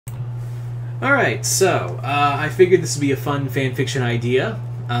Alright, so, I figured this would be a fun fanfiction idea,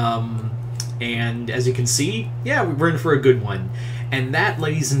 and as you can see, yeah, we're in for a good one. And that,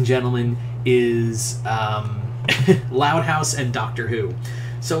 ladies and gentlemen, is, Loud House and Doctor Who.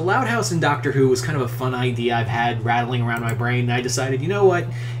 So Loud House and Doctor Who was kind of a fun idea I've had rattling around my brain, and I decided, you know what,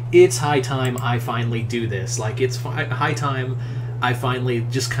 it's high time I finally do this. Like, it's high time I finally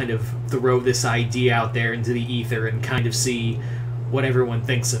just kind of throw this idea out there into the ether and kind of see what everyone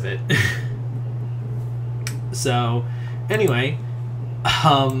thinks of it. So, anyway,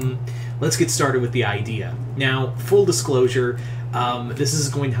 let's get started with the idea. Now, full disclosure, this is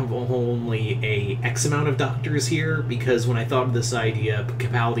going to have only a X amount of doctors here, because when I thought of this idea,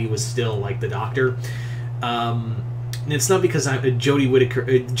 Capaldi was still, like, the Doctor. And it's not because Jodie Whittaker,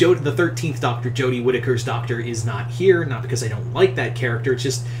 the 13th Doctor, Jodie Whittaker's Doctor, is not here, not because I don't like that character, it's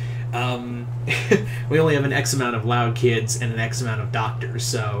just, we only have an X amount of Loud kids and an X amount of Doctors,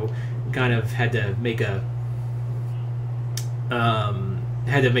 so kind of had to make a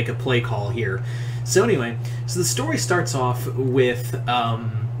play call here. So anyway, so the story starts off with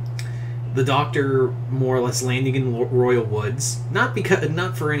the Doctor more or less landing in Royal Woods, not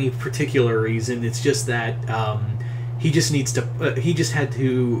for any particular reason. It's just that he just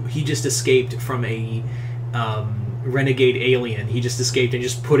escaped from a renegade alien. He just escaped and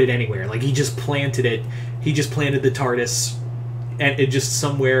just put it anywhere. Like, he just planted it. He just planted the TARDIS and it just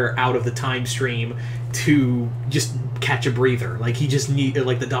somewhere out of the time stream to just catch a breather. Like,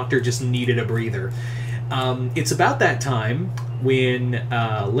 the Doctor just needed a breather. It's about that time when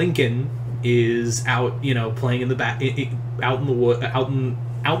Lincoln is out, playing in the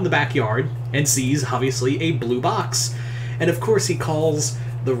out in the backyard, and sees obviously a blue box, and of course he calls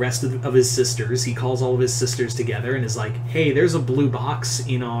the rest of his sisters. He calls all of his sisters together and is like, "Hey, there's a blue box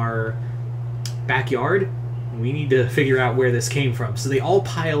in our backyard. We need to figure out where this came from." So they all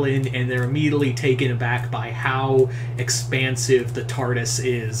pile in, and they're immediately taken aback by how expansive the TARDIS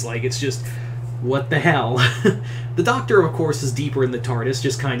is. Like, it's just, what the hell? The Doctor, of course, is deeper in the TARDIS,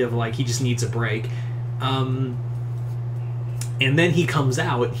 just kind of like he just needs a break. And then he comes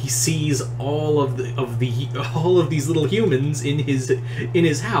out. He sees all of these little humans in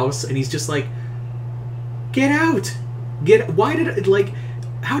his house, and he's just like, "Get out! Why did it, like?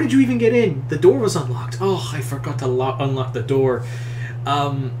 How did you even get in? The door was unlocked. Oh, I forgot to unlock the door."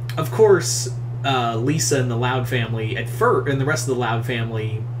 Of course, Lisa and the Loud family, and the rest of the Loud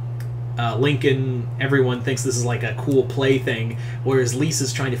family, Lincoln, everyone thinks this is like a cool play thing, whereas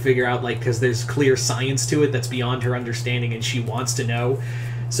Lisa's trying to figure out, like, because there's clear science to it that's beyond her understanding, and she wants to know.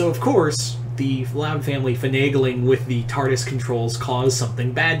 So, of course, the Loud family finagling with the TARDIS controls cause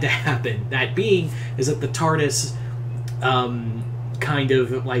something bad to happen. That being is that the TARDIS, kind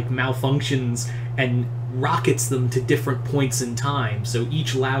of like malfunctions and rockets them to different points in time. So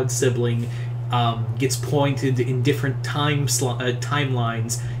each Loud sibling gets pointed in different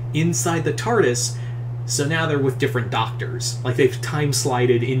timelines inside the TARDIS. So now they're with different Doctors. Like, they've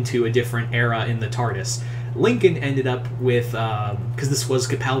time-slided into a different era in the TARDIS. Lincoln ended up with, because this was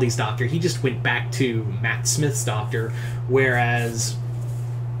Capaldi's Doctor, he just went back to Matt Smith's Doctor, whereas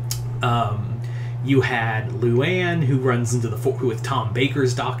you had Luann, who runs into with Tom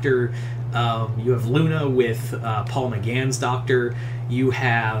Baker's Doctor. You have Luna with Paul McGann's Doctor. You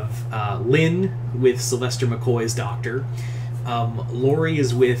have Lynn with Sylvester McCoy's Doctor. Laurie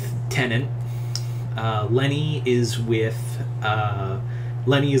is with Tennant. Lenny is with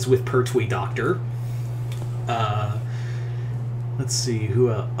Pertwee Doctor. Let's see who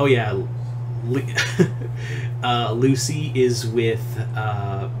else. Oh yeah, Lucy is with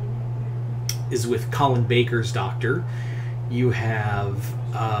Colin Baker's Doctor. You have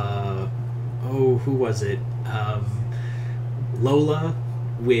who was it? Lola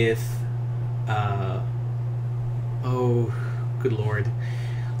with good lord.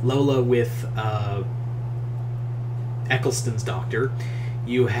 Lola with Eccleston's Doctor.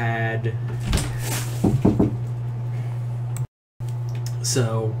 You had,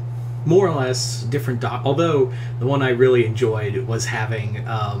 so more or less different although the one I really enjoyed was having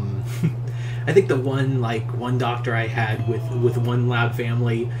I think the one Doctor I had with one Loud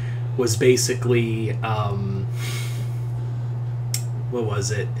family was basically what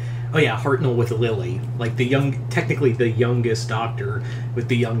was it? Oh yeah, Hartnell with Lily, like technically the youngest Doctor with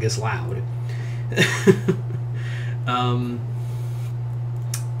the youngest Loud.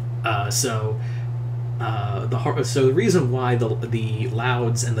 So the reason why the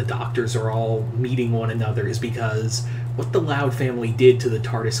Louds and the Doctors are all meeting one another is because what the Loud family did to the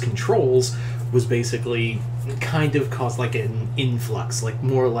TARDIS controls was basically kind of caused like an influx, like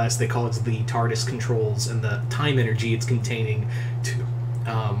more or less they call it the TARDIS controls and the time energy it's containing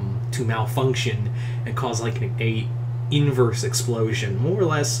to malfunction and cause like a inverse explosion, more or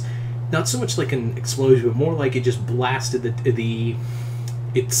less. Not so much like an explosion, but more like it just blasted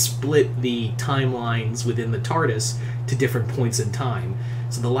it split the timelines within the TARDIS to different points in time.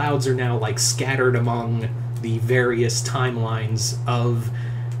 So the Louds are now like scattered among the various timelines of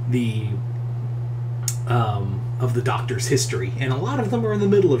the Doctor's history, and a lot of them are in the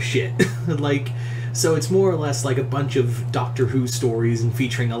middle of shit. Like, so it's more or less like a bunch of Doctor Who stories and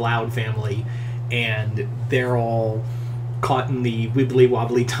featuring a Loud family, and they're all caught in the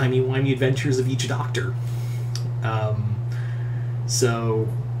wibbly-wobbly, timey-wimey adventures of each Doctor. So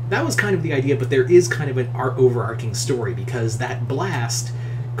that was kind of the idea, but there is kind of an overarching story, because that blast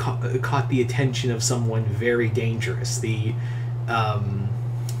caught the attention of someone very dangerous. This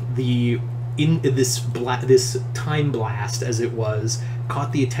time blast, as it was,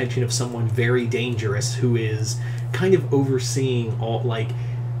 caught the attention of someone very dangerous who is kind of overseeing all, like,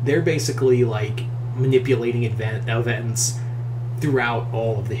 they're basically like manipulating events throughout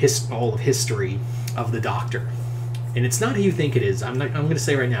all of history of the Doctor. And it's not who you think it is. I'm going to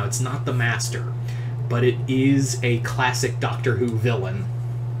say right now, it's not the Master, but it is a classic Doctor Who villain.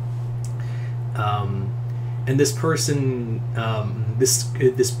 And this person,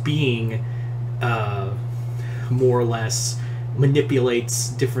 this being, more or less manipulates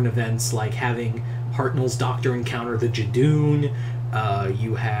different events, like having Hartnell's Doctor encounter the Jadoon.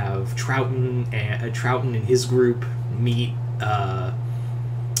 You have Troughton and his group meet the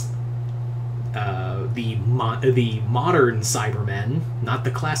modern Cybermen, not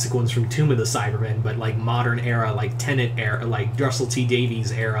the classic ones from Tomb of the Cybermen, but like modern era, like Tennant era, like Russell T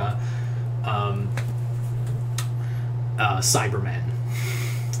Davies era Cybermen.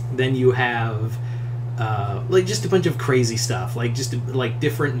 Then you have like just a bunch of crazy stuff, like just like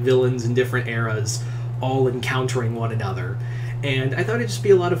different villains in different eras all encountering one another. And I thought it'd just be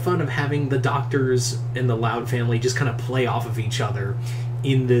a lot of fun of having the Doctors and the Loud family just kind of play off of each other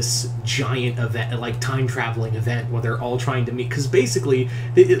in this giant event, like time-traveling event, where they're all trying to meet. Because basically,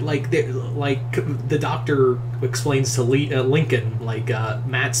 the Doctor explains to Lincoln, like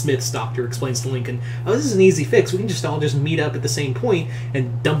Matt Smith's Doctor explains to Lincoln, oh, this is an easy fix. We can just all meet up at the same point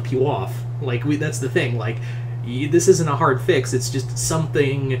and dump you off. Like, that's the thing. Like, this isn't a hard fix. It's just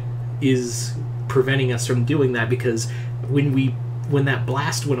something is preventing us from doing that, because when that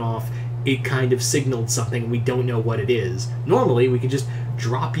blast went off, it kind of signaled something. We don't know what it is. Normally, we could just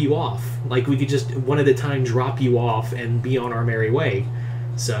drop you off. Like, we could just, one at a time, drop you off and be on our merry way.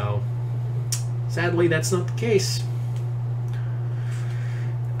 So, sadly, that's not the case.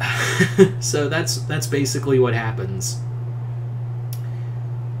 So that's basically what happens.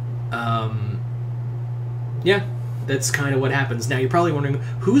 Yeah, that's kind of what happens. Now, you're probably wondering,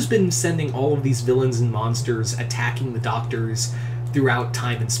 who's been sending all of these villains and monsters attacking the Doctors throughout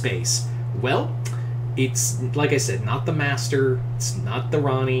time and space? Well, it's, like I said, not the Master, it's not the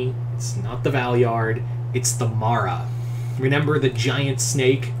Ronnie, it's not the Valyard, it's the Mara. Remember the giant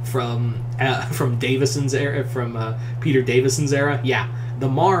snake from Davison's era, from Peter Davison's era? Yeah, the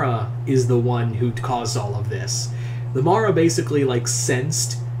Mara is the one who caused all of this. The Mara basically, like,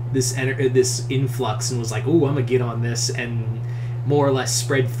 sensed this influx and was like, ooh, I'm gonna get on this, and more or less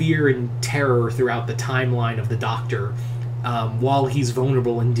spread fear and terror throughout the timeline of the Doctor, while he's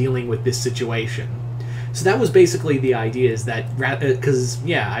vulnerable and dealing with this situation. So that was basically the idea, is that, because,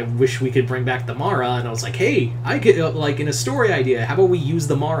 yeah, I wish we could bring back the Mara, and I was like, hey, I could, like, in a story idea, how about we use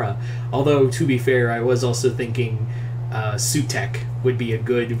the Mara? Although, to be fair, I was also thinking Sutekh would be a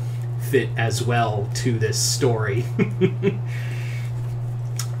good fit as well to this story.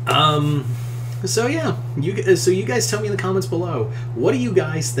 So yeah, you guys tell me in the comments below, what do you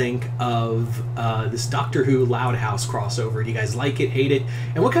guys think of this Doctor Who Loud House crossover? Do you guys like it, hate it?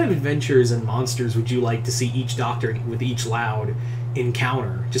 And what kind of adventures and monsters would you like to see each Doctor with each Loud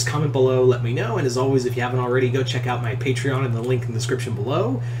encounter? Just comment below, let me know, and as always, if you haven't already, go check out my Patreon in the link in the description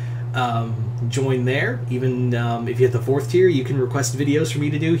below. Join there. Even if you hit the 4th tier, you can request videos for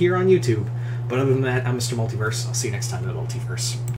me to do here on YouTube. But other than that, I'm Mr. Multiverse. I'll see you next time in the Multiverse.